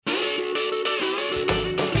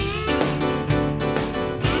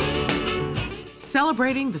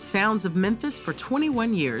Celebrating the sounds of Memphis for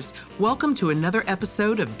 21 years, welcome to another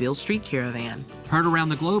episode of Beale Street Caravan. Heard around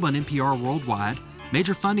the globe on NPR Worldwide,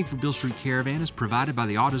 major funding for Beale Street Caravan is provided by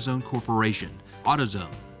the AutoZone Corporation.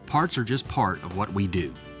 AutoZone, parts are just part of what we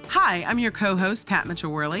do. Hi, I'm your co-host, Pat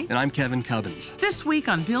Mitchell-Worley. And I'm Kevin Cubbins. This week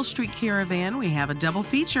on Beale Street Caravan, we have a double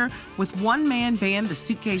feature with one-man band The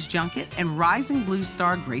Suitcase Junket and rising blues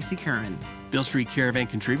star Gracie Curran. Beale Street Caravan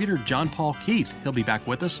contributor John Paul Keith. He'll be back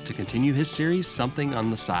with us to continue his series, Something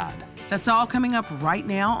on the Side. That's all coming up right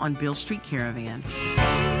now on Beale Street Caravan.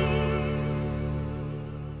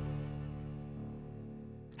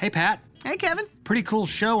 Hey, Pat. Hey, Kevin. Pretty cool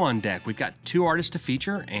show on deck. We've got two artists to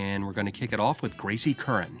feature, and we're going to kick it off with Gracie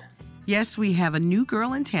Curran. Yes, we have a new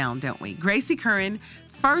girl in town, don't we? Gracie Curran.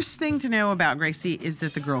 First thing to know about Gracie is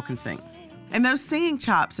that the girl can sing. And those singing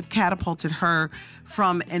chops have catapulted her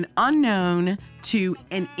from an unknown to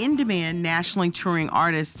an in-demand nationally touring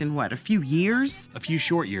artist in a few years? A few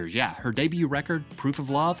short years, yeah. Her debut record, Proof of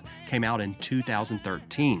Love, came out in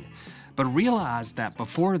 2013. But realize that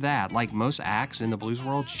before that, like most acts in the blues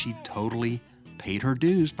world, she totally paid her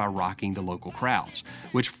dues by rocking the local crowds,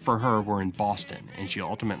 which for her were in Boston, and she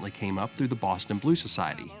ultimately came up through the Boston Blues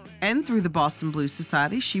Society. And through the Boston Blues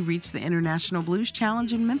Society, she reached the International Blues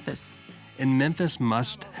Challenge in Memphis. And Memphis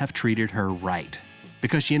must have treated her right,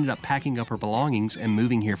 because she ended up packing up her belongings and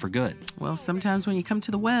moving here for good. Well, sometimes when you come to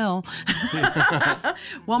the well.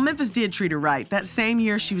 Well, Memphis did treat her right. That same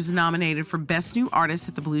year, she was nominated for Best New Artist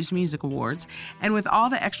at the Blues Music Awards. And with all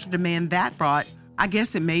the extra demand that brought, I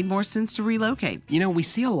guess it made more sense to relocate. You know, we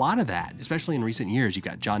see a lot of that, especially in recent years. You've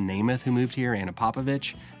got John Namath who moved here, Anna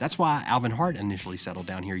Popovich. That's why Alvin Hart initially settled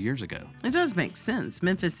down here years ago. It does make sense.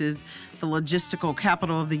 Memphis is the logistical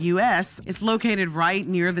capital of the U.S. It's located right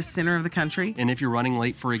near the center of the country. And if you're running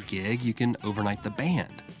late for a gig, you can overnight the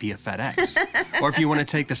band via FedEx. Or if you want to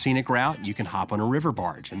take the scenic route, you can hop on a river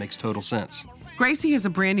barge. It makes total sense. Gracie has a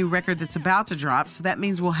brand new record that's about to drop, so that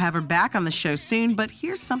means we'll have her back on the show soon, but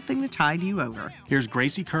here's something to tide you over. Here's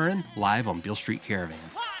Gracie Curran live on Beale Street Caravan.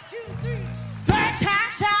 1, 2, 3. First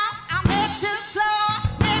house out, I'm head to the floor.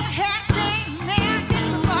 Never had seen man this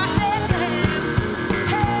before.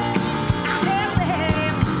 Hey, I had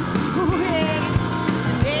left. Ooh, yeah.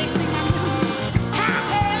 The next thing I knew, I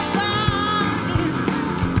had gone.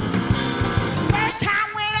 The first time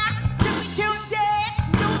when I took me to a dance,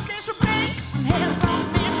 knew this would be when hell from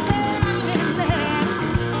man's bed. I had left.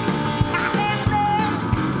 I had left.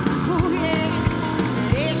 Ooh, yeah.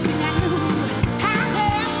 The next thing I knew, I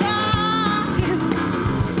had gone.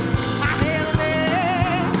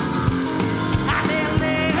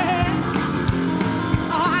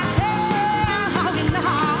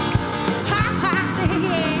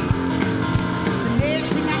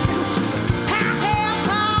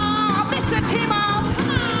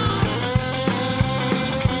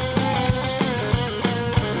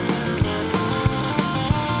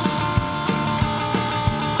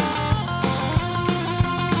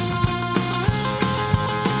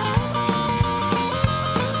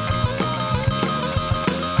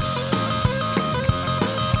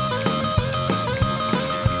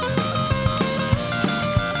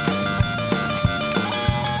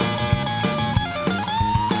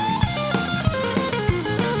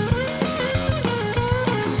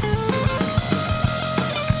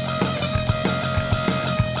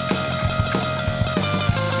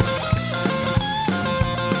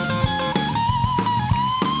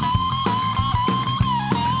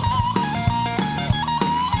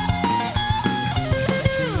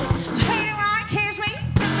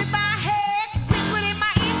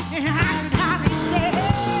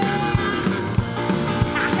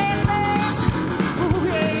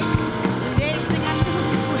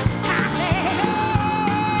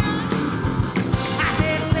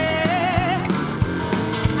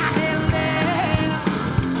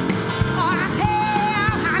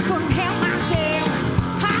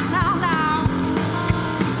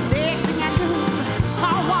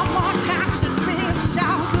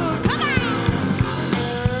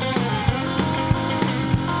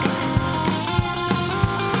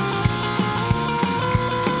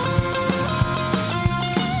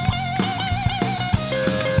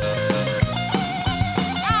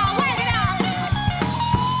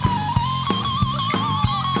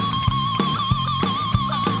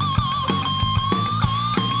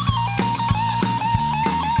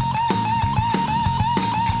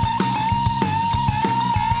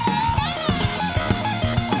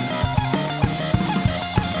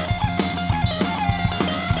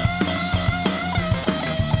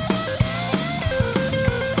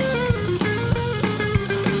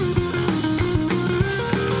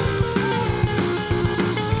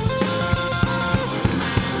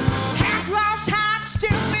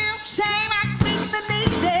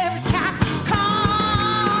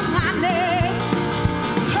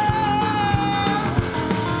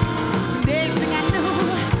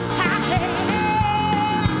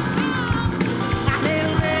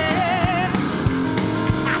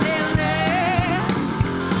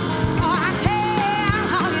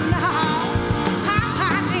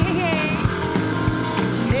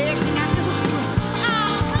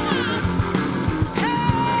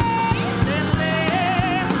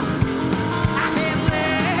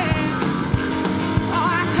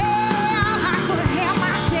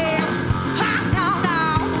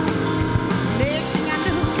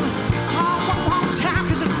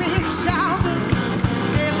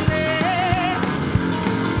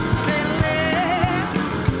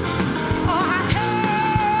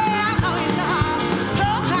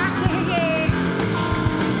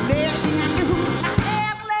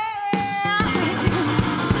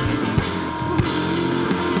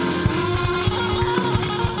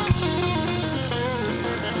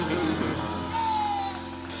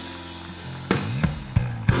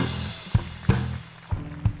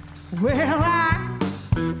 Well,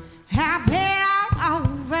 I've been all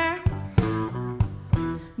over,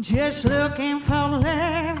 just looking for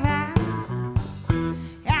love.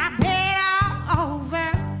 I've been all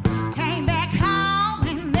over, came back home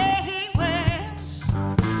and there he was.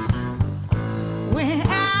 When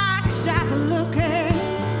I stopped looking,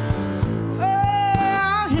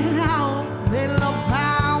 oh, you know, they love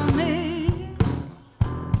found me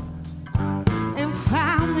and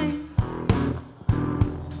found me.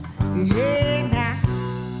 Yeah, now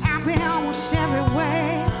I've been almost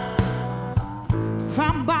everywhere,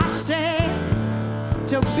 from Boston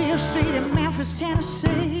to Beale Street in Memphis,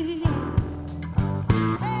 Tennessee.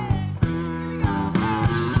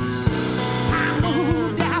 I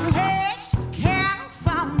moved out west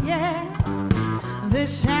California.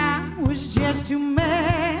 This time was just too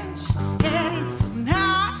much. Heading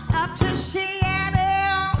north up to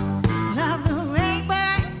Seattle. Love the rain,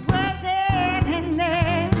 but it wasn't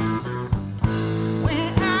enough.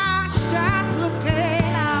 When I stopped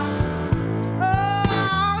looking up,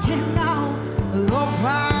 oh, you know, love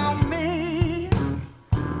found me.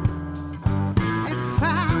 It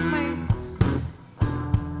found me.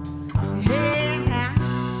 Yeah, now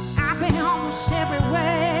I've been almost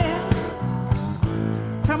everywhere,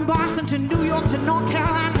 from Boston to New York to North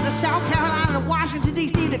Carolina to South Carolina to Washington,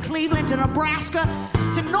 D.C. to Cleveland to Nebraska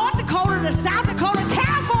to North Dakota to South Dakota,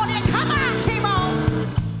 California. Come on, T-Bone.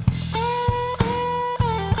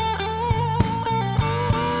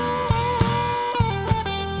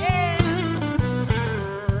 Yeah.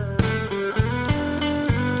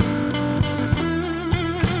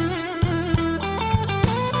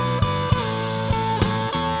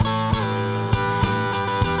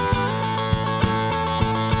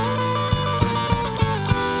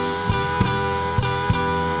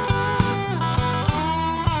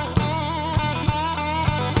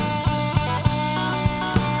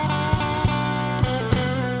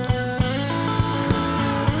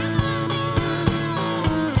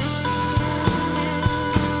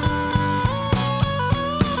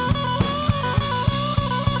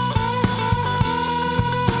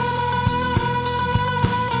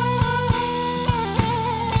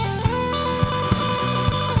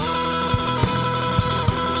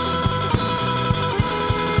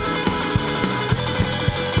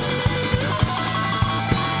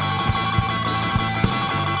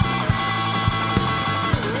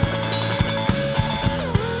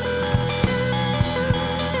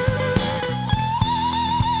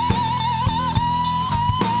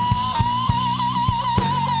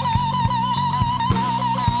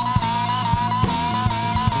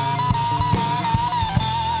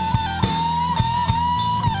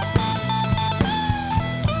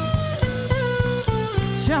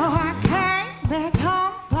 So I came back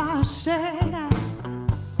home, Boston,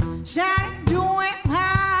 started doing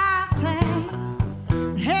my thing.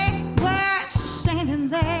 Hey, was standing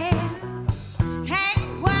there,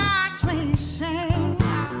 can't watch me sing.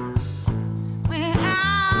 When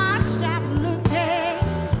I stopped looking,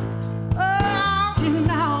 oh, you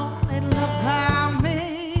know, they love found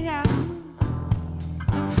me,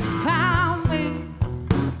 found me.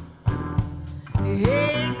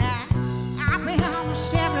 Yeah, now I've been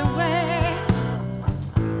almost everywhere,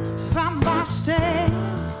 from Boston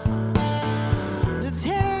to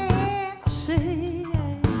Tennessee,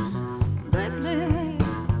 but then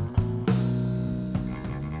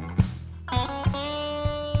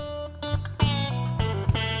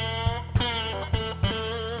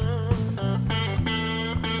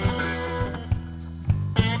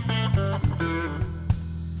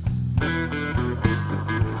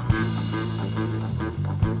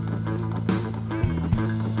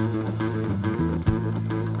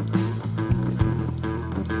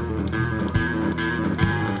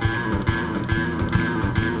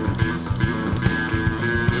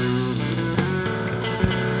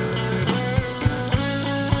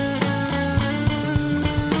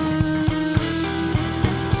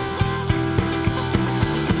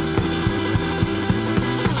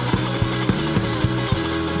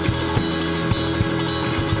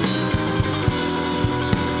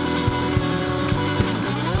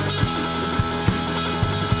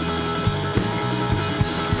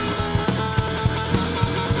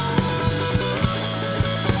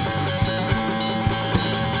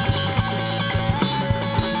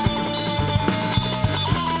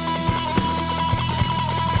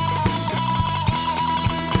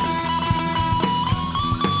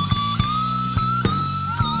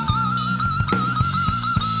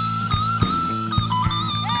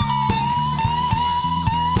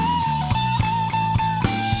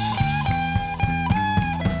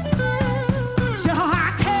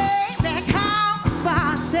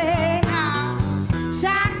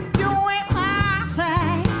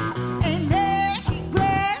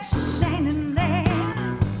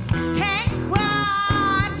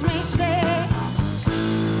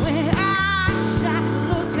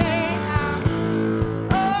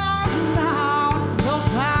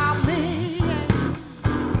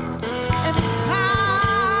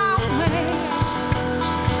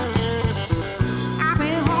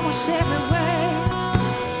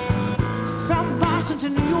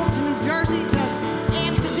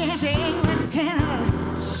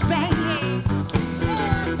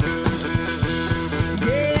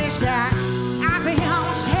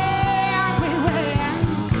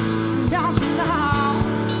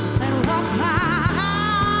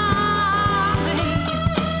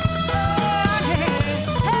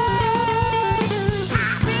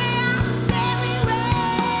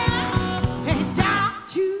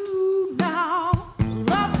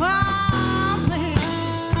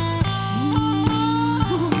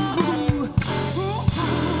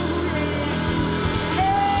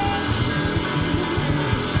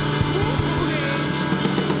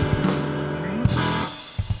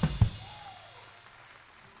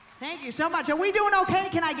Thank you so much. Are we doing okay?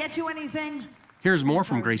 Can I get you anything? Here's more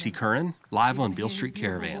from Gracie Curran, live on Beale Street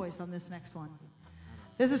Caravan. Voice on this next one.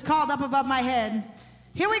 This is called Up Above My Head.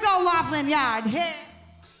 Here we go, Laughlin Yard. Here.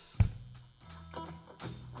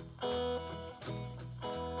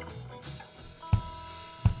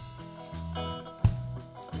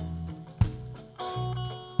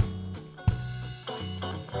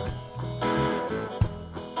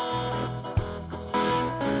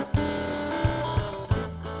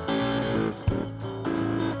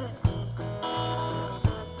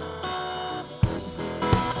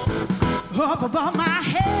 Up above my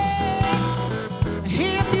head,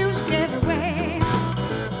 hear music everywhere.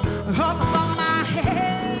 Up above my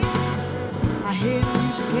head, I hear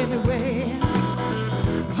music everywhere.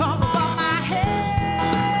 Up above my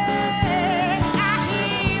head, I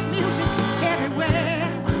hear music everywhere.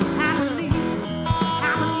 I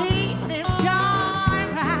believe there's joy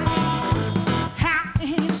right out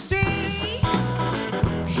in the sea.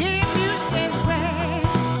 Hear music everywhere,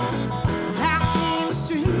 out in the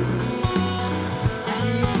street.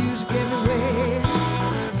 Everywhere,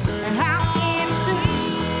 out in the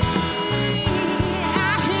street, I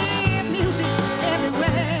hear music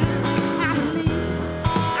everywhere. I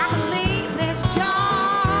believe there's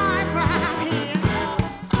joy right here.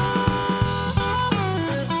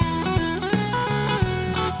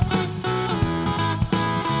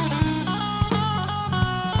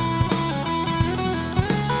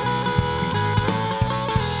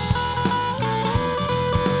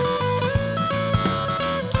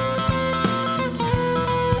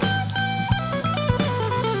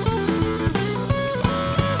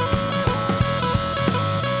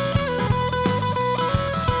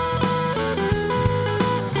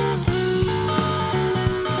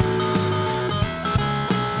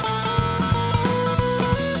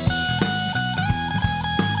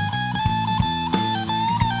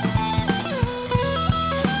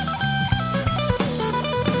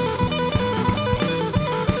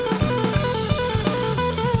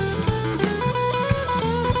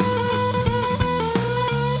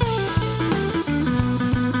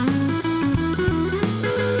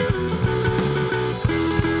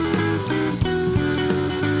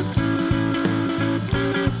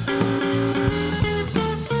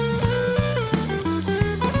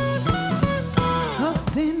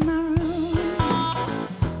 Up in my room,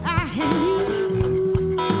 I hear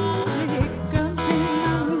music. Up in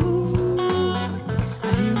my room, I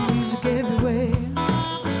hear music everywhere.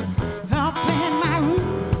 Up in my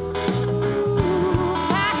room,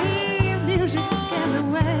 I hear music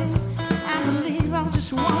everywhere. I believe, oh,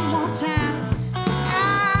 just one more time.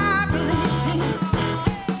 I believe.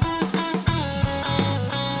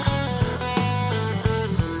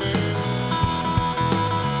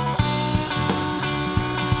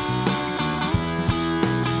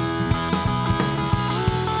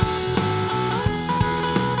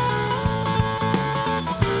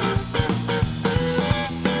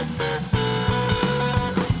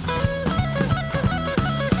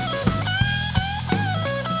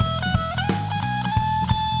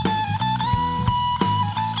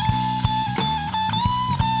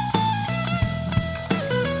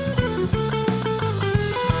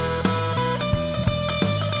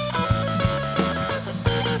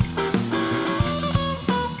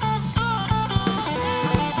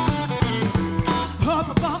 Up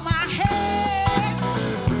above my head,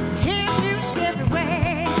 hear music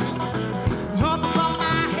everywhere. Up above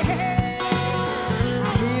my head, I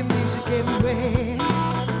hear music everywhere.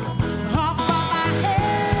 Up above my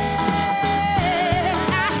head,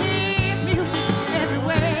 I hear music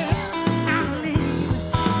everywhere. I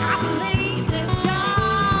believe there's joy.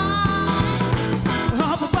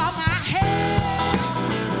 Up above my head,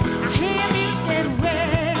 I hear music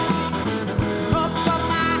everywhere. Up above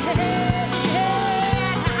my head,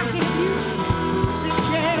 I hear music,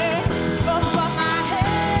 yeah. Up above my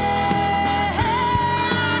head, I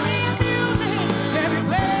hear music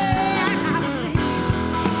everywhere.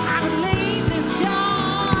 I believe there's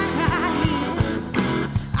joy right here.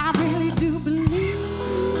 I really do believe.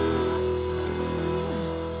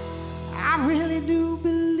 I really do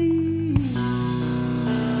believe.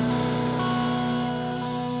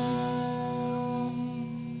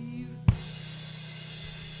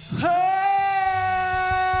 Oh,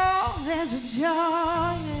 there's a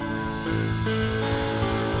joy.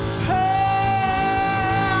 Oh,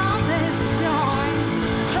 there's a joy.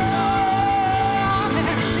 Oh,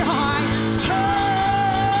 there's a joy.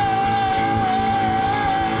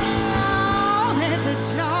 Oh, there's a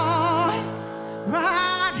joy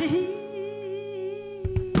right here.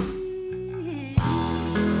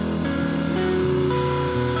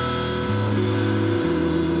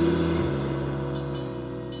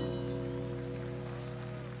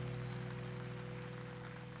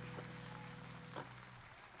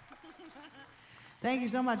 Thank you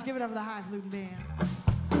so much. Give it up for the High Fluting Band.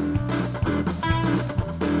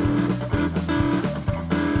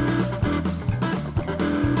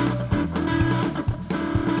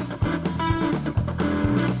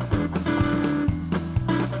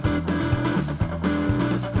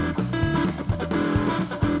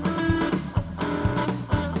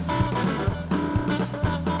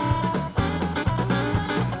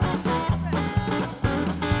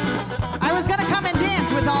 I was gonna come and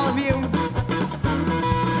dance with all of you,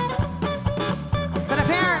 but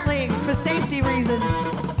apparently, for safety reasons,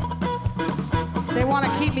 they want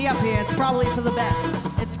to keep me up here. It's probably for the best.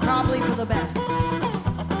 It's probably for the best.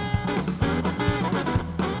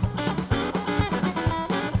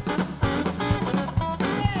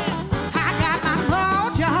 I got my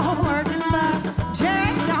mojo working, but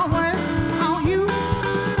just don't work on you.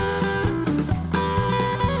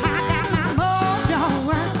 I got my mojo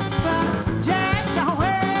working, but just don't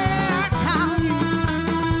work on you.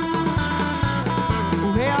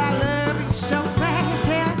 Well, I love you so bad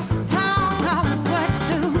till I don't know what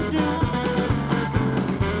to do.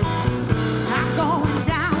 I'm going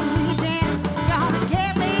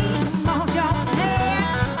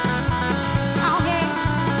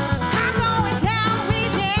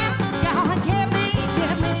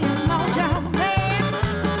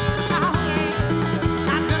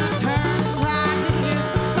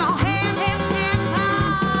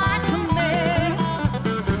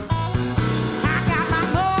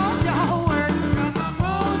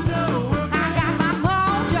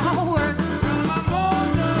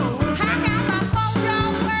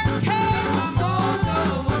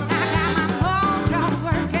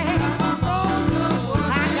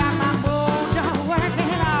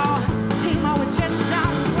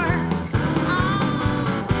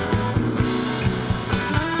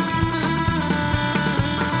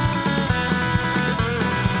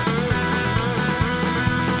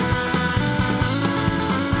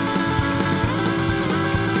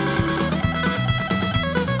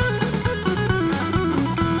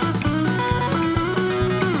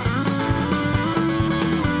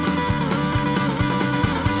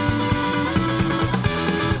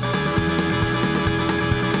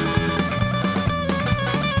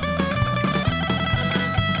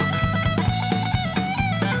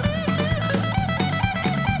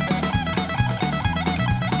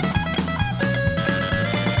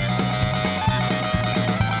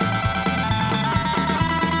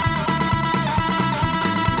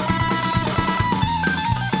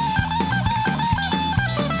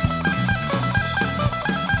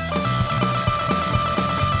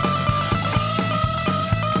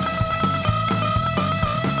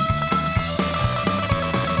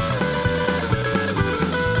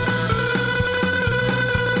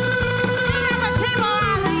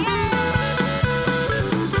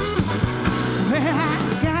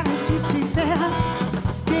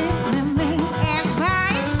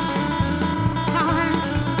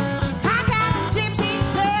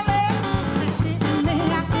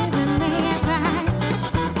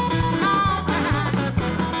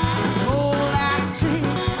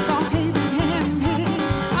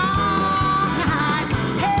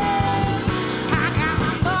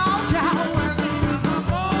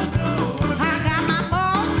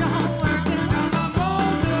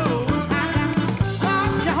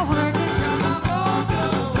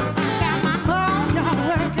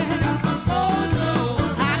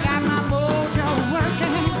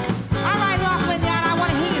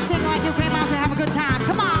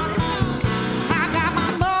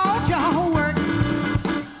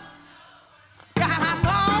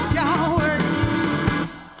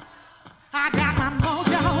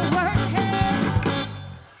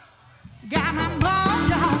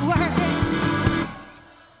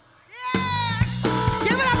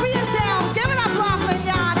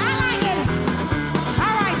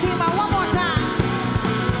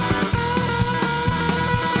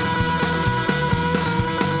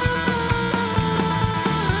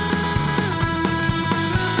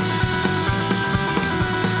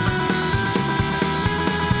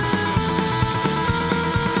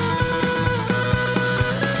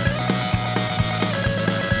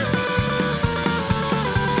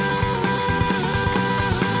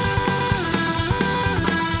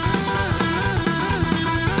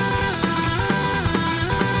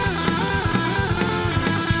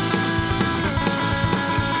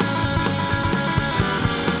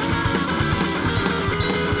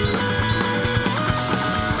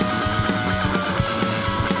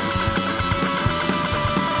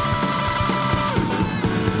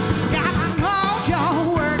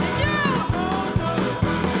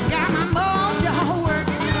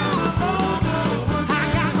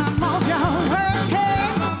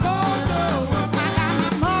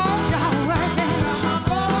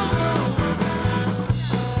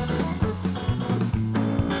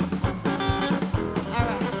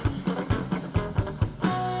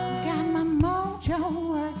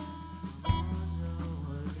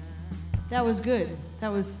That was good.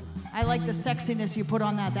 I like the sexiness you put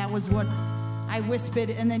on that. That was what I whispered,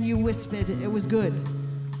 and then you whispered. It was good.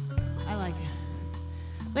 I like it.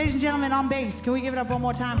 Ladies and gentlemen, on bass, can we give it up one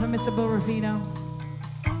more time for Mr. Bill Ruffino?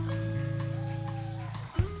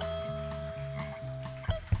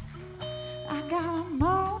 I got my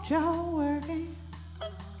mojo working.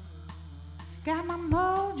 Got my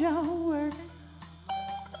mojo working.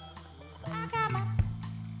 I got my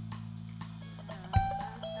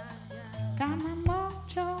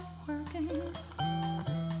mojo working.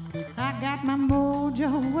 I got my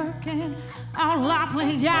mojo working. Oh,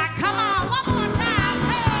 lovely, yeah. Come on, one more time.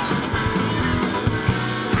 Hey.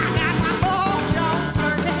 I got my mojo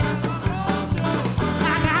working.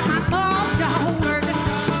 I got my mojo working.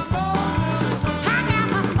 I got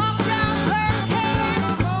my mojo working.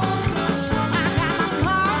 I got my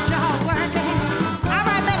mojo working. All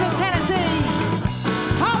right, Memphis, Tennessee,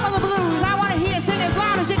 home of the blues. I want to hear you sing as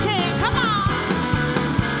loud as you can. Come on.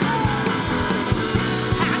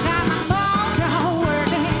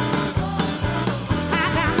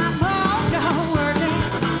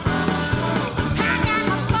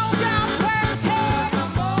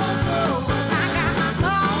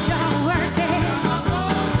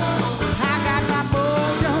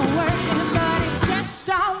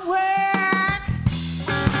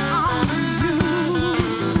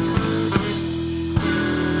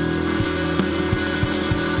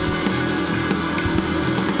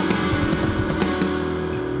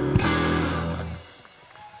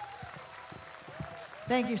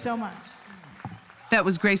 Thank you so much. That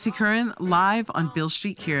was Gracie Curran live on Beale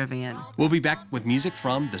Street Caravan. We'll be back with music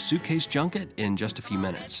from the Suitcase Junket in just a few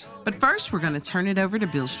minutes. But first, we're going to turn it over to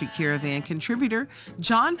Beale Street Caravan contributor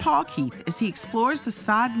John Paul Keith as he explores the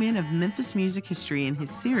sidemen of Memphis music history in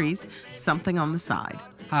his series, Something on the Side.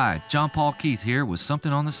 Hi, John Paul Keith here with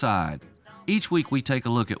Something on the Side. Each week we take a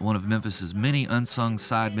look at one of Memphis's many unsung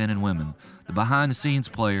sidemen and women, the behind-the-scenes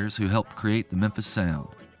players who helped create the Memphis sound.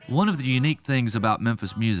 One of the unique things about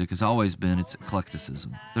Memphis music has always been its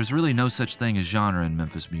eclecticism. There's really no such thing as genre in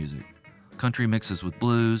Memphis music. Country mixes with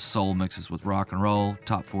blues, soul mixes with rock and roll,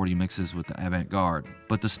 top 40 mixes with the avant-garde.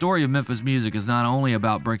 But the story of Memphis music is not only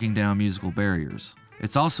about breaking down musical barriers,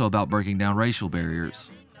 it's also about breaking down racial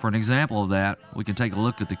barriers. For an example of that, we can take a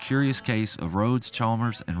look at the curious case of Rhodes,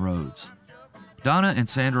 Chalmers, and Rhodes. Donna and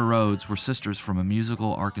Sandra Rhodes were sisters from a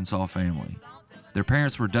musical Arkansas family. Their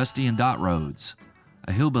parents were Dusty and Dot Rhodes,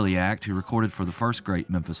 a hillbilly act who recorded for the first great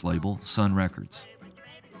Memphis label, Sun Records.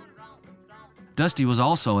 Dusty was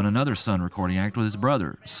also in another Sun recording act with his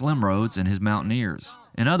brother, Slim Rhodes, and his Mountaineers.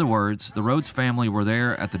 In other words, the Rhodes family were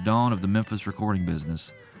there at the dawn of the Memphis recording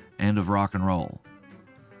business and of rock and roll.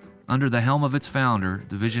 Under the helm of its founder,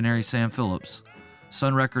 the visionary Sam Phillips,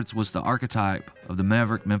 Sun Records was the archetype of the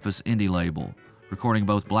maverick Memphis indie label, recording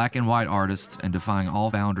both black and white artists and defying all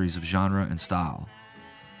boundaries of genre and style.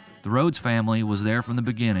 The Rhodes family was there from the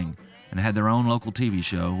beginning and had their own local TV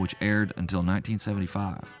show, which aired until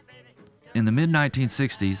 1975. In the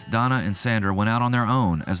mid-1960s, Donna and Sandra went out on their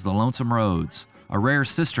own as the Lonesome Rhodes, a rare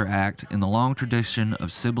sister act in the long tradition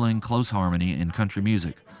of sibling close harmony in country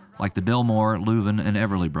music, like the Delmore, Leuven, and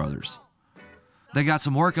Everly brothers. They got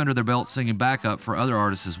some work under their belt singing backup for other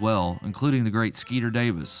artists as well, including the great Skeeter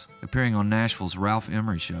Davis, appearing on Nashville's Ralph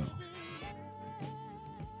Emery Show.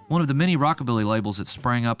 One of the many rockabilly labels that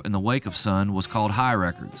sprang up in the wake of Sun was called High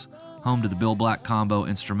Records, home to the Bill Black Combo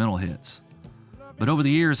instrumental hits. But over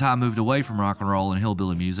the years, High moved away from rock and roll and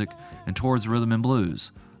hillbilly music and towards rhythm and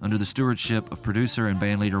blues, under the stewardship of producer and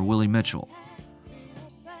bandleader Willie Mitchell.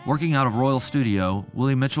 Working out of Royal Studio,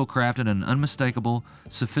 Willie Mitchell crafted an unmistakable,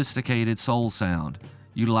 sophisticated soul sound,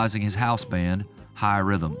 utilizing his house band, High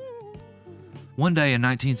Rhythm. One day in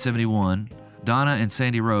 1971, Donna and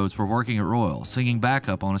Sandy Rhodes were working at Royal, singing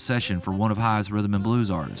backup on a session for one of High's rhythm and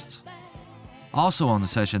blues artists. Also on the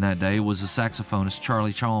session that day was the saxophonist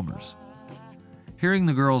Charlie Chalmers. Hearing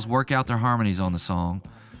the girls work out their harmonies on the song,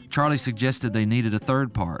 Charlie suggested they needed a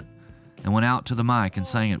third part and went out to the mic and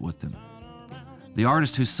sang it with them. The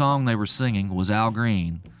artist whose song they were singing was Al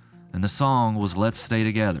Green, and the song was Let's Stay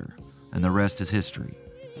Together, and the rest is history.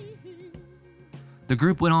 The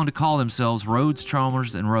group went on to call themselves Rhodes,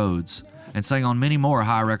 Chalmers, and Rhodes, and sang on many more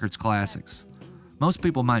High Records classics. Most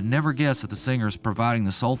people might never guess that the singers providing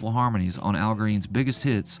the soulful harmonies on Al Green's biggest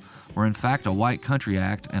hits were in fact a white country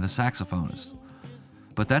act and a saxophonist.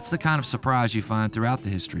 But that's the kind of surprise you find throughout the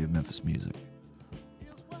history of Memphis music.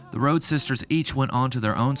 The Rhodes sisters each went on to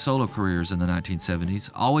their own solo careers in the 1970s,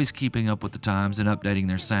 always keeping up with the times and updating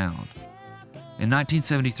their sound. In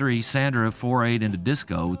 1973, Sandra forayed into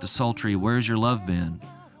disco with the sultry Where's Your Love Been?,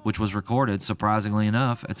 which was recorded, surprisingly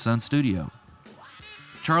enough, at Sun Studio.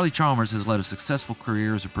 Charlie Chalmers has led a successful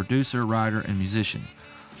career as a producer, writer, and musician,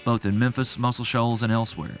 both in Memphis, Muscle Shoals, and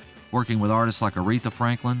elsewhere, working with artists like Aretha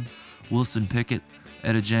Franklin, Wilson Pickett,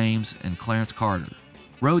 Etta James, and Clarence Carter.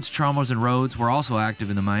 Rhodes, Chalmers, and Rhodes were also active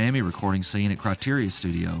in the Miami recording scene at Criteria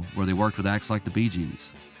Studio, where they worked with acts like the Bee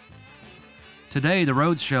Gees. Today, the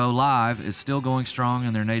Rhodes Show Live is still going strong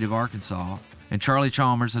in their native Arkansas, and Charlie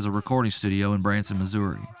Chalmers has a recording studio in Branson,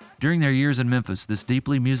 Missouri. During their years in Memphis, this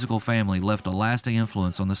deeply musical family left a lasting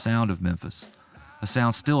influence on the sound of Memphis, a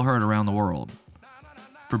sound still heard around the world.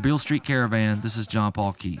 For Beale Street Caravan, this is John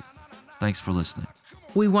Paul Keith. Thanks for listening.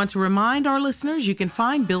 We want to remind our listeners you can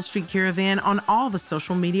find Beale Street Caravan on all the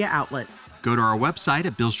social media outlets. Go to our website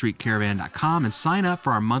at BealeStreetCaravan.com and sign up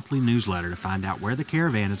for our monthly newsletter to find out where the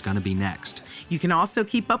caravan is going to be next. You can also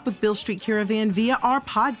keep up with Beale Street Caravan via our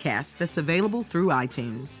podcast that's available through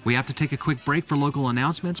iTunes. We have to take a quick break for local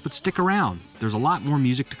announcements, but stick around. There's a lot more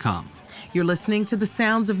music to come. You're listening to the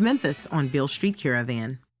sounds of Memphis on Beale Street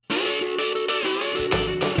Caravan.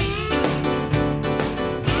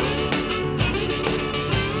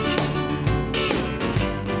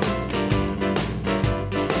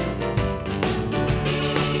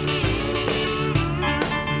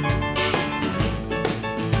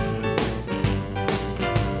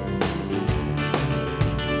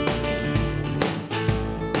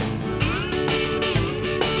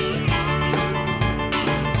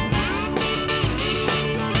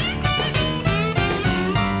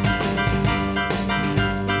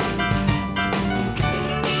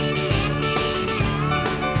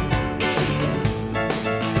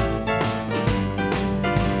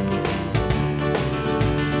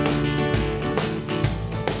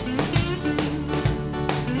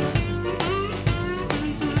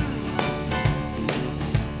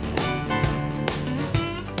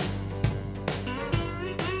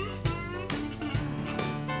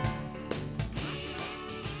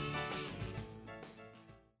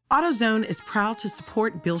 AutoZone is proud to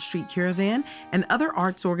support Beale Street Caravan and other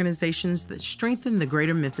arts organizations that strengthen the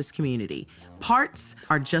greater Memphis community. Parts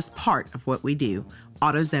are just part of what we do.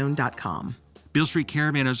 AutoZone.com. Beale Street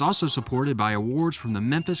Caravan is also supported by awards from the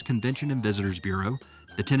Memphis Convention and Visitors Bureau,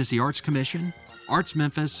 the Tennessee Arts Commission, Arts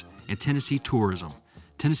Memphis, and Tennessee Tourism.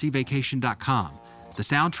 TennesseeVacation.com. The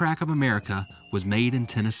soundtrack of America was made in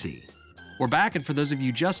Tennessee. We're back, and for those of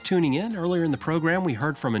you just tuning in, earlier in the program, we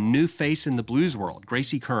heard from a new face in the blues world,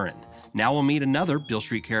 Gracie Curran. Now we'll meet another Beale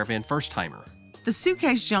Street Caravan first-timer. The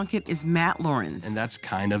Suitcase Junket is Matt Lawrence. And that's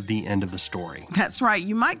kind of the end of the story. That's right.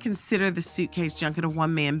 You might consider the Suitcase Junket a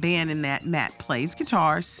one-man band in that Matt plays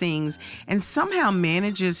guitar, sings, and somehow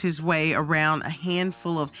manages his way around a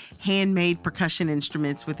handful of handmade percussion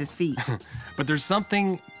instruments with his feet. But there's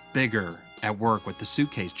something bigger at work with the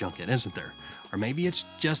Suitcase Junket, isn't there? Or maybe it's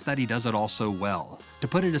just that he does it all so well. To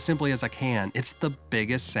put it as simply as I can, it's the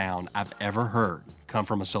biggest sound I've ever heard come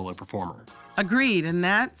from a solo performer. Agreed, and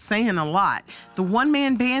that's saying a lot. The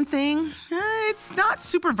one-man band thing, it's not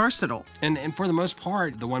super versatile. And for the most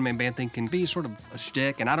part, the one-man band thing can be sort of a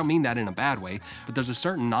shtick, and I don't mean that in a bad way, but there's a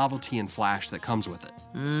certain novelty and flash that comes with it.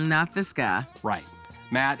 Not this guy. Right.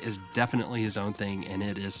 Matt is definitely his own thing, and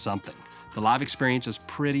it is something. The live experience is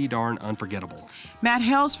pretty darn unforgettable. Matt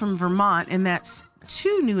hails from Vermont, and that's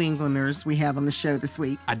 2 New Englanders we have on the show this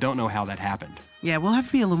week. I don't know how that happened. Yeah, we'll have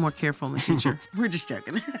to be a little more careful in the future. We're just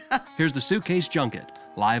joking. Here's the Suitcase Junket,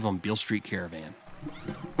 live on Beale Street Caravan.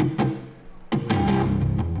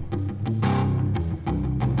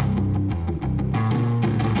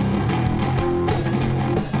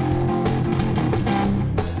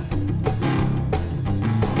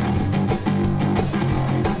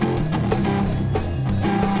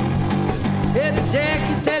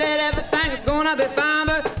 Be fine,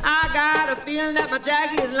 but I got a feeling that my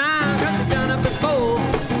Jackie is lying. 'Cause she's done it before.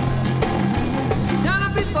 She's done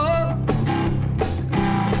it before.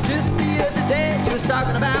 Just the other day she was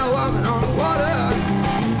talking about walking on the water.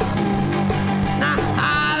 Now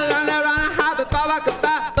I learned to run high before I could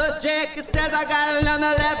fight, but Jackie says I gotta learn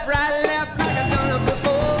the left, right, left, like I've done it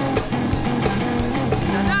before.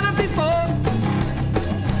 I've done it before.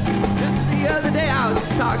 Just the other day I was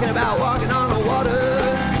talking about walking on the water.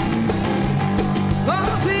 All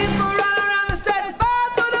the people run around the set and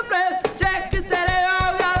fight for the place. Jack is steady,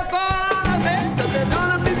 all gotta fall on the best. 'Cause they've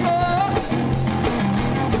done it before.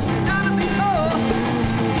 They've done it before.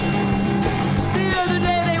 The other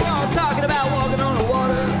day they were all talking about walking on the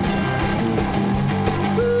water.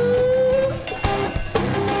 Ooh.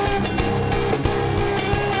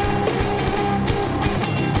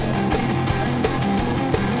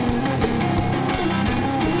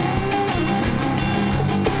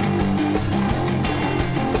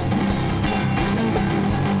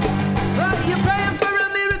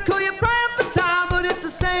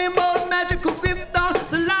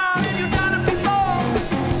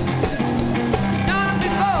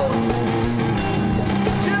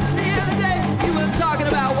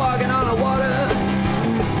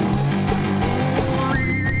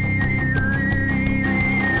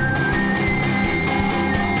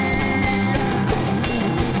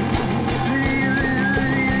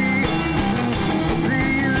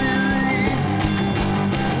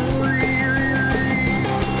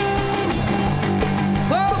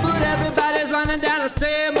 running down the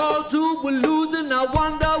same old tube. We're losing our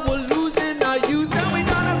wonder, we're losing our youth. And we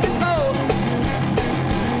done it before.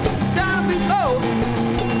 Done it before.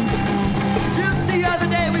 Just the other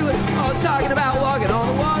day we were all talking about walking on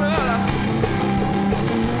the water.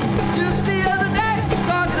 Just the other day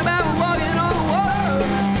talking about walking on the water.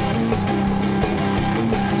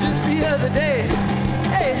 Just the other day.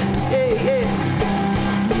 Hey, hey, hey.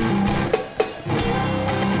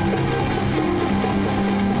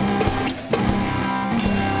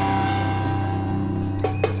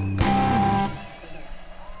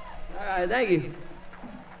 All right, thank you.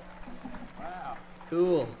 Wow.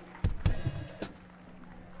 Cool.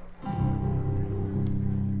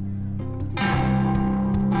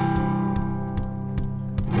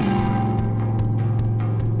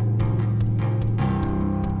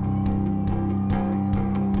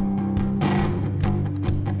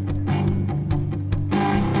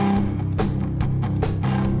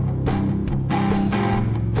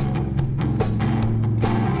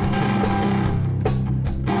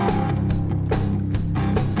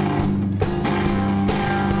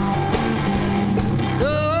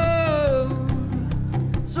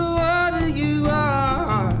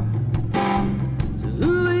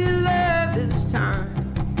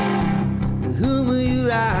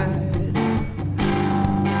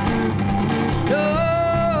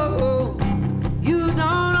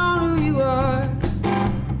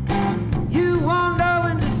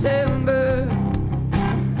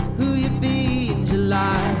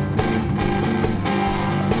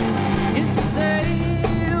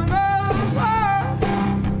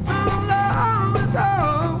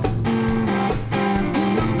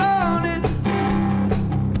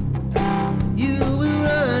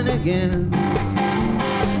 Again.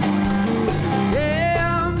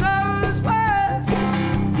 Damn those words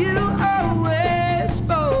you always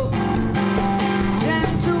spoke,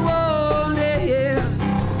 gentle old yeah.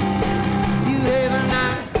 You have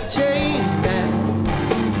not changed that.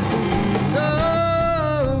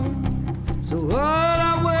 So all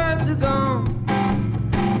our words are gone.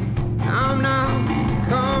 I'm not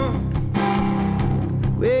come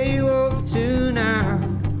where you off to now.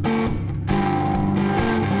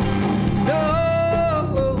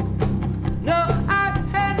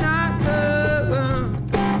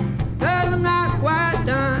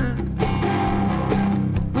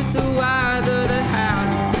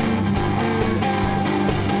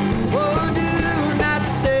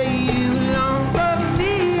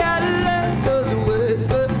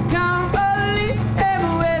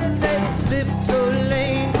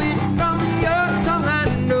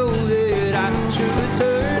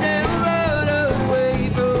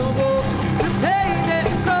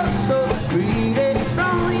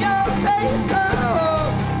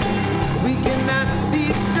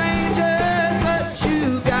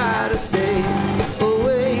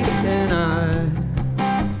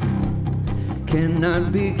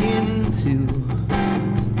 Cannot begin to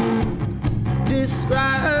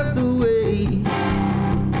describe the way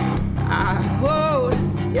I hold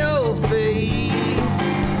your face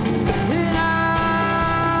when I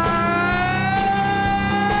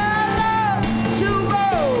love to go.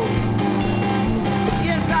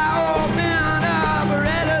 Yes, I open up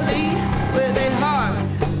readily with a heart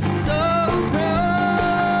so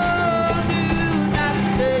cold. Do not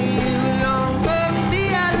say you long for me.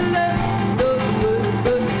 I love those words,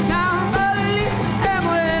 but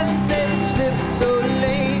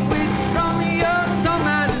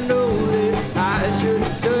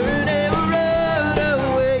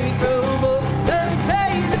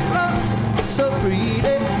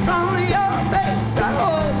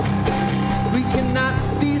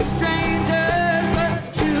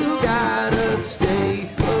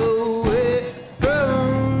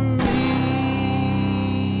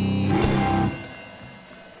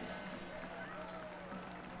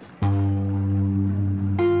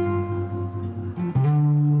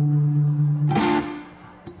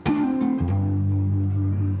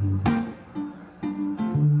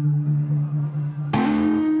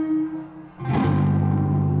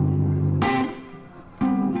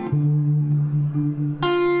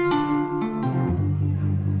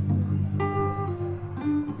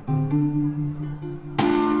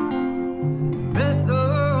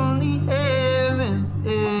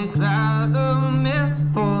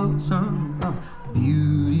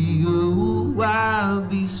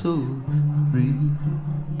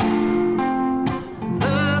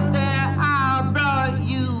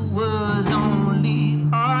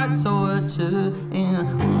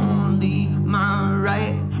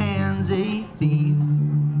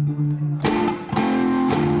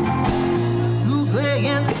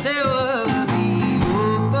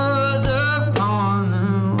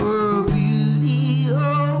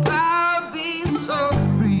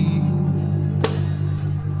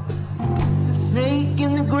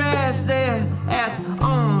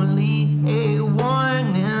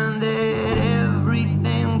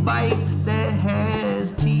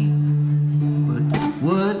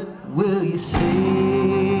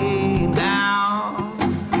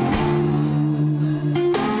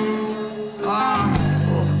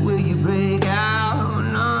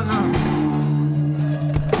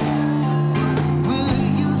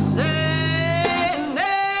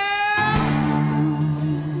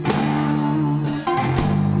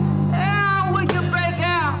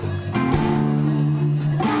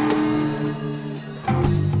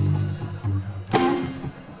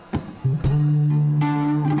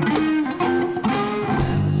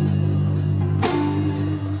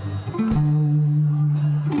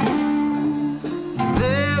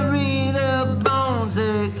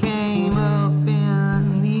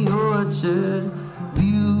desert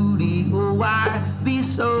beauty. Oh, why be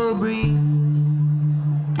so brief?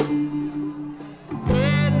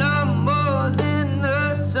 Animals in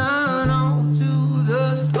the sun, off to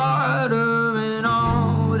the slaughter, and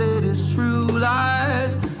all that is true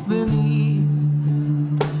lies beneath.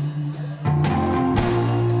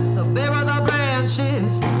 The bare of the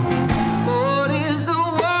branches. What is the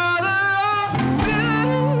water of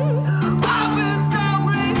beauty? I've been so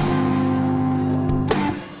brief.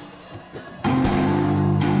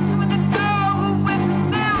 When the door went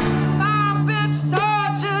down, my bitch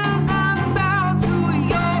torches, I'm bound to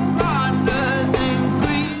your partners in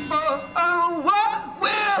grief. Oh, what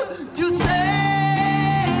will you say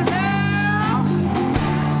now?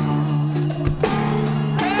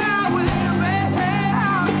 How will you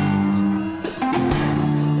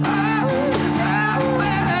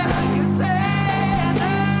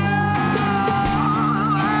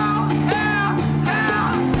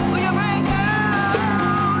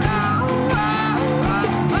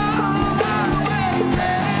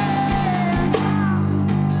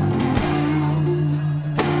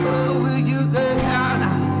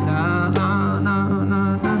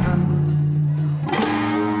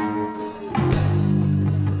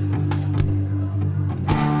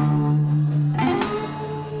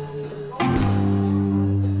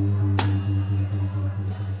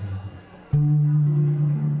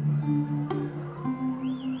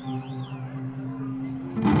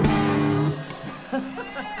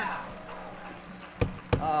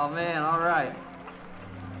Oh man, all right.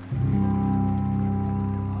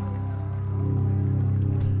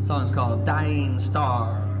 Song's called Dying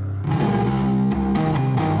Star.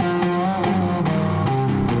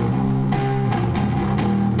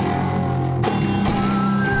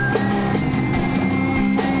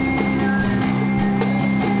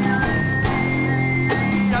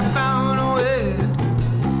 I found a way.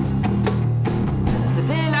 The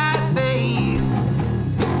daylight fades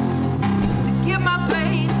to get my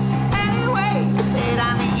place anyway that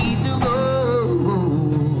I need to go.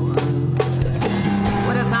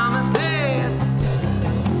 When the time has passed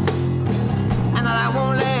and that I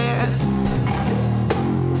won't last,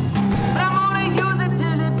 but I'm gonna use it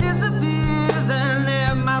till it disappears, and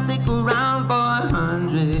it might stick around for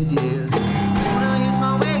 100 years. Wanna hitch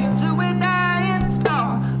my wagon to a dying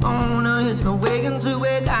star. Wanna hitch my wagon to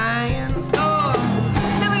a dying star.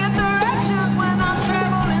 Never get directions when I'm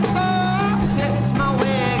traveling far. Hitch my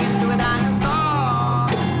wagon to a dying star.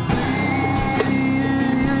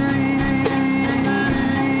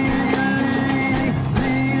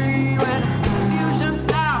 When fusion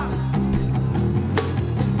stops,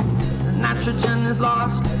 the nitrogen is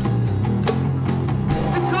lost.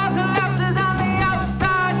 The core collapses on the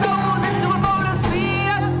outside, goes into a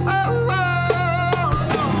photosphere. Oh, oh,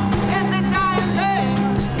 oh. It's a giant thing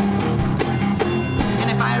in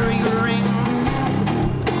a fiery ring.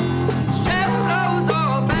 Shell blows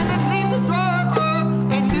up and it leaves a throw up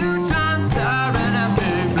a neutron star and a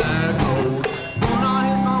big black hole. Gonna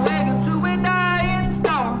hitch my wagon to a dying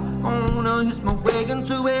star. Gonna hitch my wagon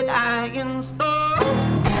to a dying star.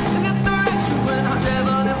 Look at the direction when I'm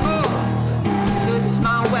traveling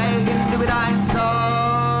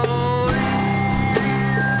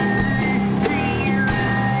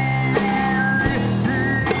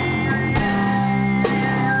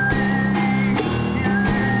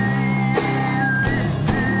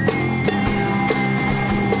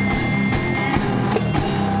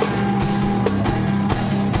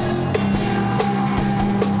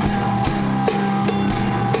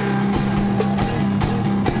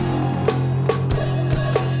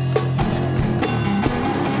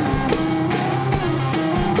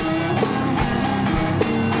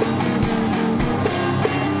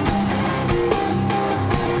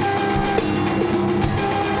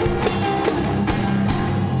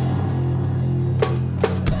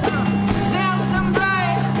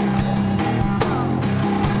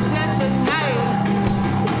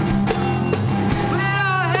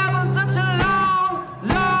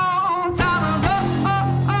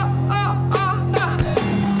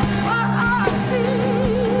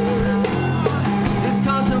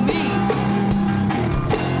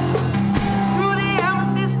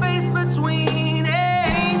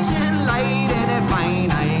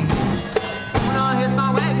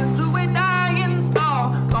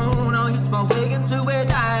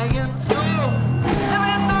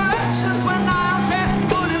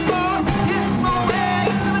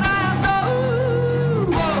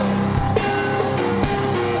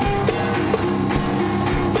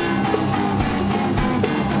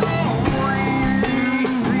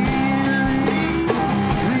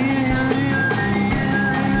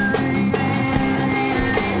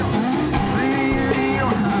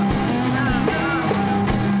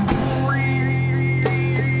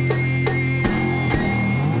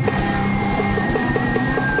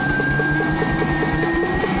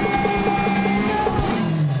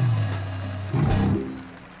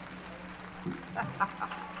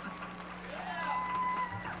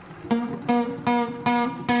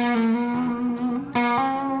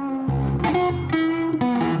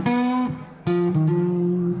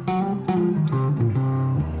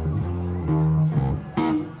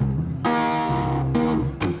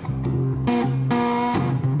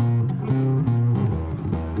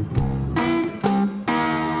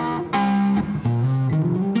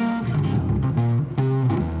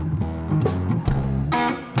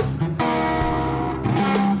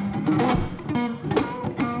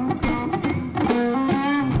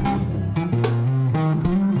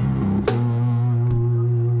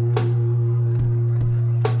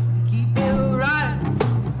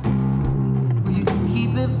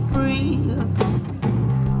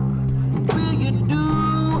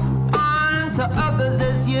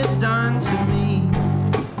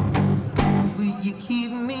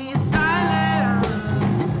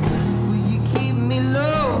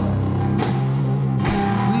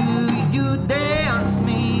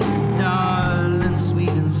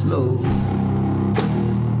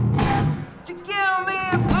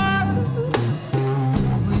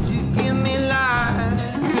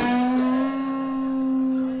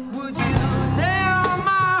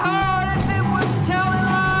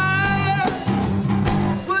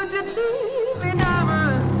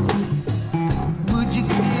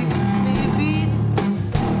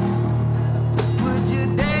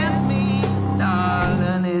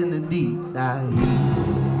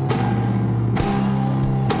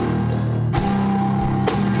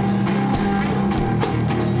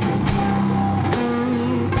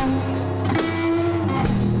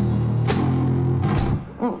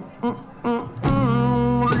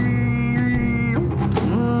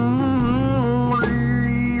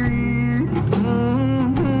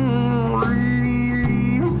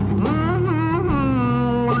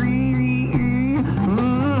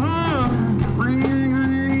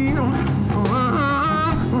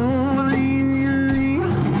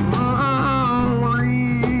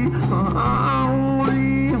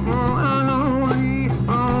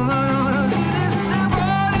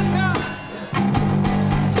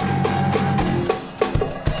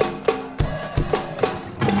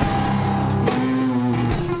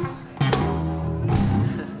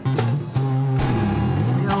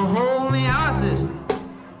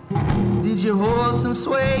and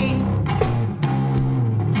sway.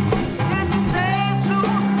 Did you say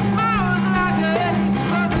tomorrow's like any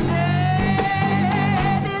other day?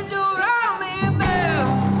 Did you write me a bill?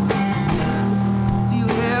 Do you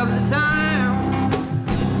have the time?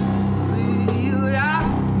 Will you rock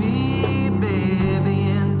me, baby,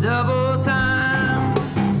 in double time?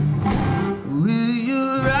 Will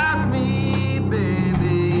you rock me,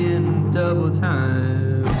 baby, in double time?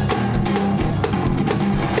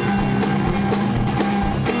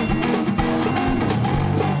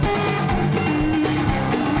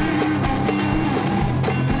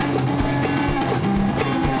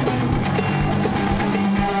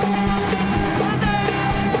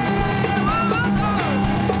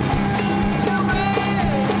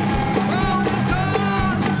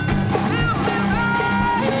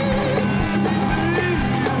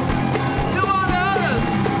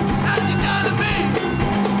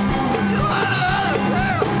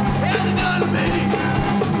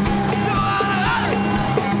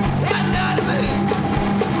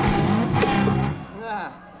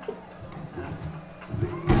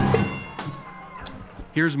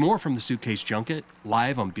 Here's more from the Suitcase Junket,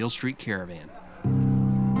 live on Beale Street Caravan.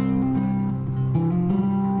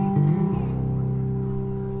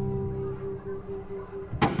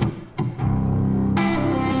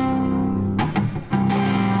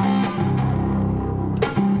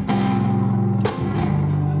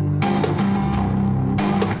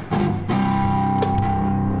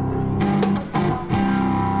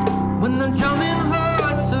 When the drumming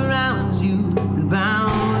heart surrounds you and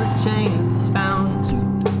boundless chains is found to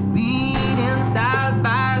beating side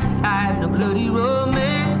by side, no bloody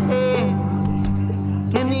romance,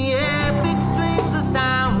 and the epic strings are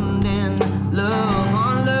sounding, love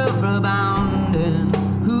on love rebounding.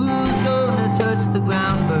 Who's gonna touch the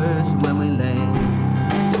ground first when we land?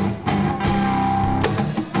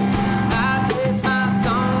 I place my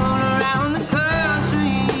song all around the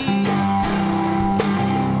country.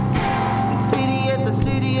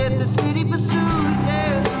 City pursuit,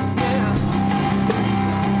 yeah, yeah.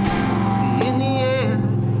 In the air,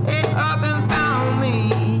 it up and found me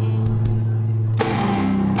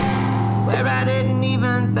where I didn't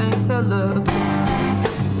even think to look.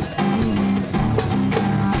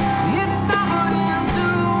 It stumbled into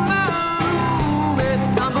my room. It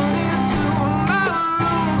stumbled into my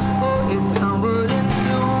room. Oh, it stumbled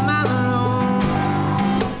into my room.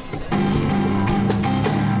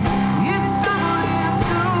 It stumbled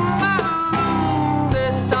into my room.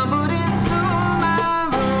 It stumbled into my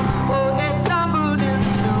room. Oh, it stumbled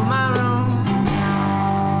into my room.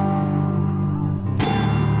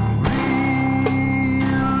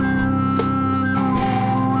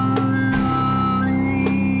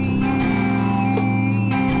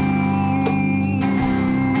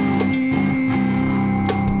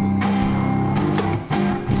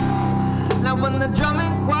 Now when the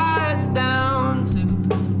drumming quiets down to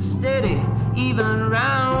steady, even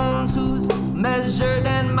rounds, whose measured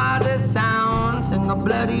and modest sound sing a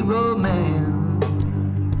bloody romance,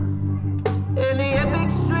 and the epic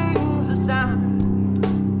strings of sound,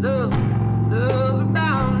 love, love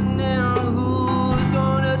rebounding. Who's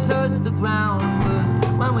gonna touch the ground first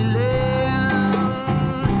when we land?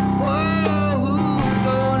 Oh, who's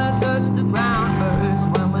gonna touch the ground first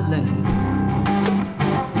when we land?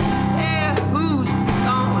 Yeah, who's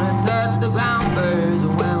gonna touch the ground first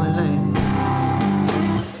when we land?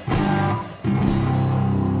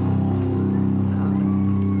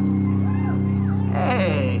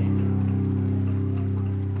 Hey.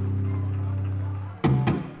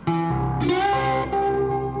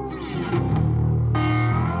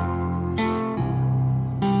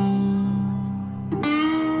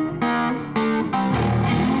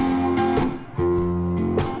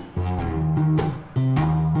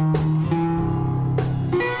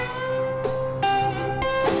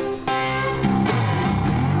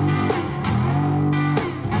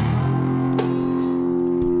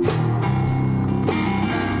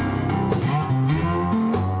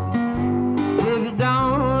 If you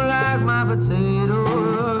don't like my potato,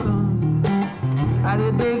 why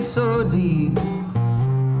did they dig so deep?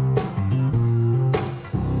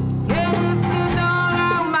 Yeah, if you don't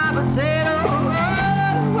like my potato,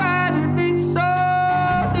 why did they dig so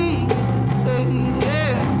deep?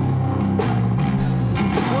 Yeah.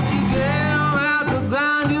 Once you get 'em out the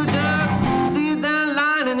ground, you just leave that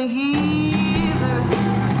line in the heat.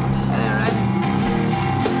 Right?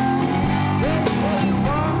 Yeah, you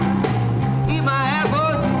won't eat my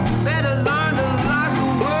apples, you better learn to like the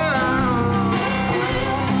world.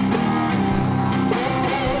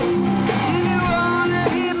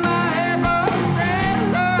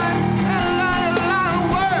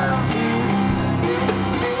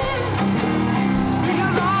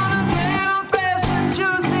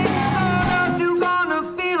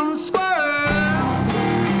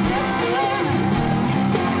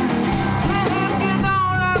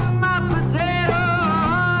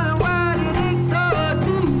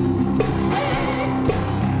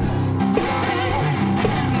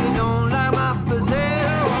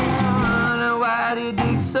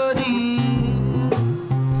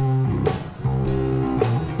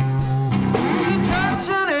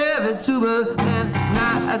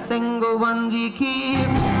 a single one you keep.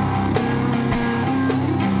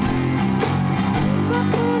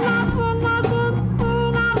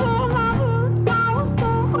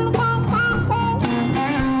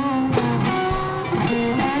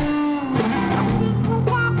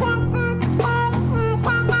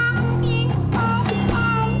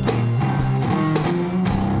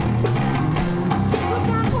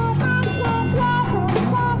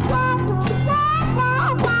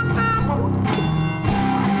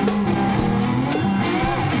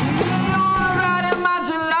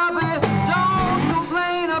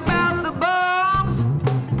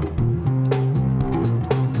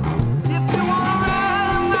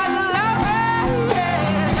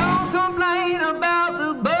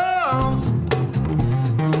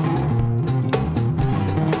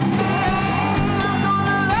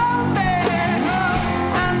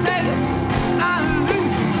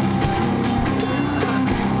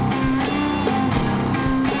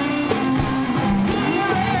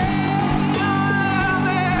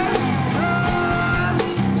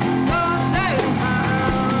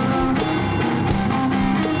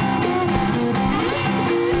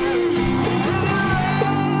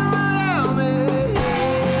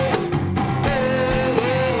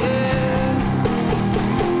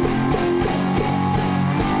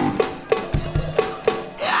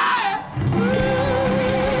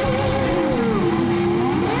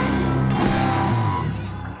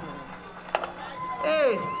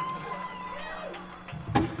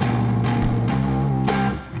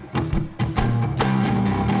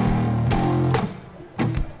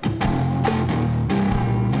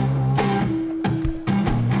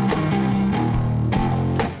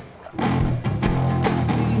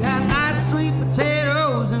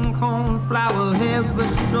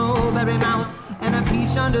 Strawberry mouth and a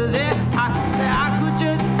peach under there. I say I could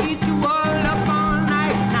just eat you all up all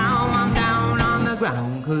night. Now I'm down on the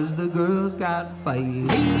ground 'cause the girls got fired.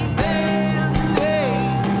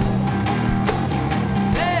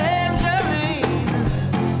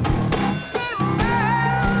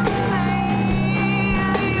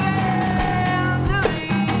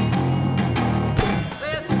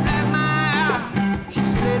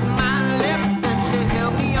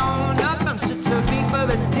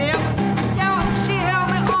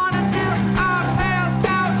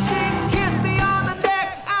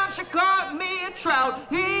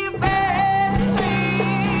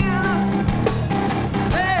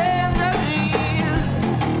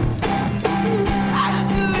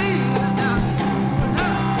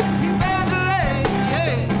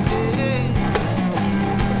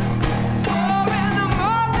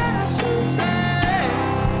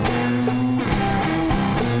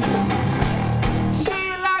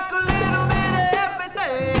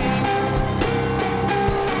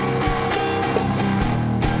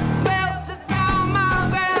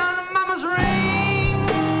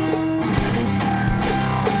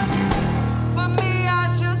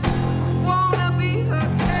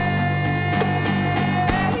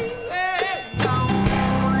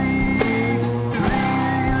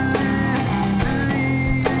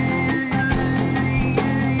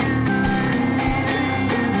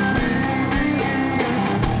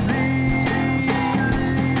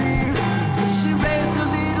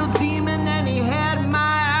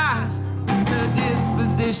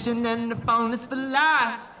 And the fondness for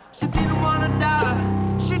lies. She didn't want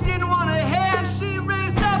 $1, she didn't want a hand. She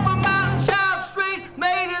raised up a mountain child straight,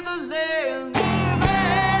 made of the land.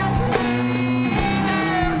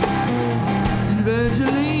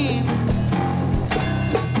 Evangeline,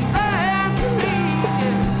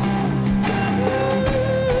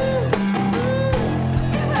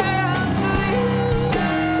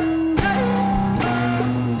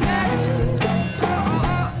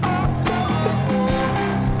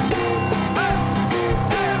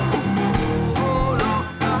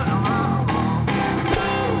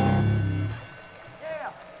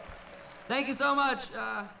 thank you so much.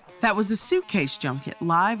 That was the Suitcase Junket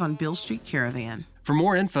live on Beale Street Caravan. For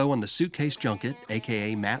more info on the Suitcase Junket,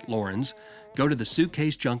 aka Matt Laurens, go to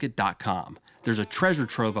thesuitcasejunket.com. There's a treasure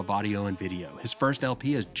trove of audio and video. His first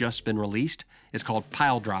LP has just been released. It's called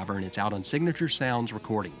Pile Driver, and it's out on Signature Sounds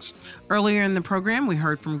Recordings. Earlier in the program, we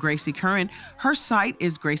heard from Gracie Curran. Her site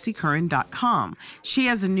is graciecurran.com. She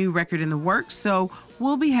has a new record in the works, so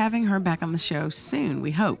we'll be having her back on the show soon,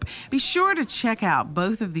 we hope. Be sure to check out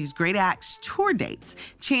both of these great acts' tour dates.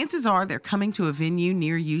 Chances are they're coming to a venue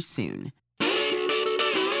near you soon.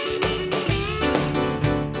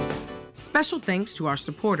 Special thanks to our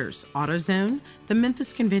supporters, AutoZone, the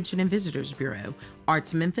Memphis Convention and Visitors Bureau,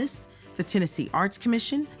 Arts Memphis, the Tennessee Arts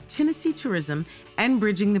Commission, Tennessee Tourism, and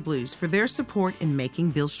Bridging the Blues for their support in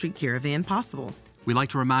making Beale Street Caravan possible. We'd like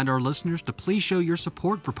to remind our listeners to please show your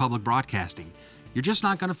support for public broadcasting. You're just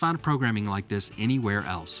not going to find programming like this anywhere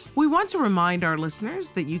else. We want to remind our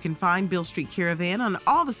listeners that you can find Beale Street Caravan on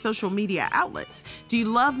all the social media outlets. Do you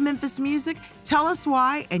love Memphis music? Tell us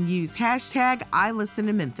why and use hashtag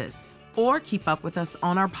 #IListenToMemphis. Or keep up with us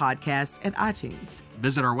on our podcast at iTunes.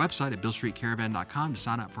 Visit our website at BealeStreetCaravan.com to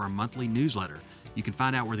sign up for our monthly newsletter. You can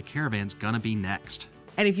find out where the caravan's going to be next.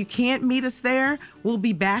 And if you can't meet us there, we'll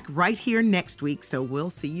be back right here next week, so we'll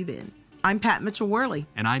see you then. I'm Pat Mitchell-Worley.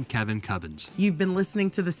 And I'm Kevin Cubbins. You've been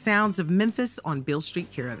listening to the sounds of Memphis on Beale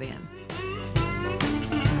Street Caravan.